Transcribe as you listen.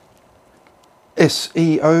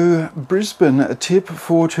SEO Brisbane tip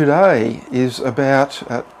for today is about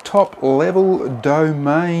a top level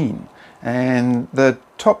domain, and the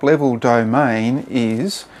top level domain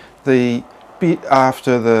is the bit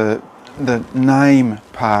after the name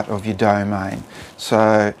part of your domain.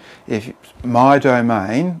 So if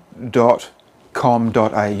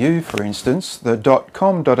mydomain.com.au, for instance, the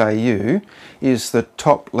 .com.au is the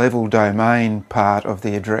top level domain part of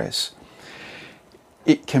the address.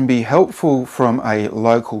 It can be helpful from a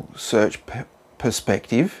local search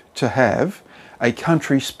perspective to have a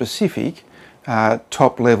country-specific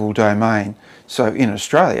top-level domain. So in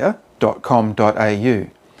Australia, .com.au.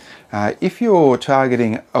 If you're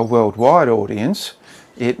targeting a worldwide audience,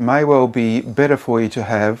 it may well be better for you to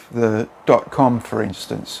have the .com, for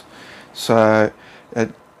instance. So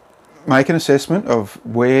make an assessment of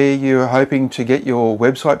where you're hoping to get your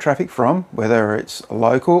website traffic from, whether it's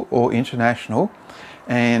local or international,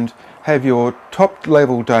 and have your top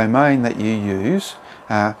level domain that you use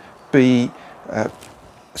be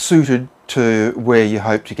suited to where you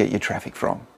hope to get your traffic from.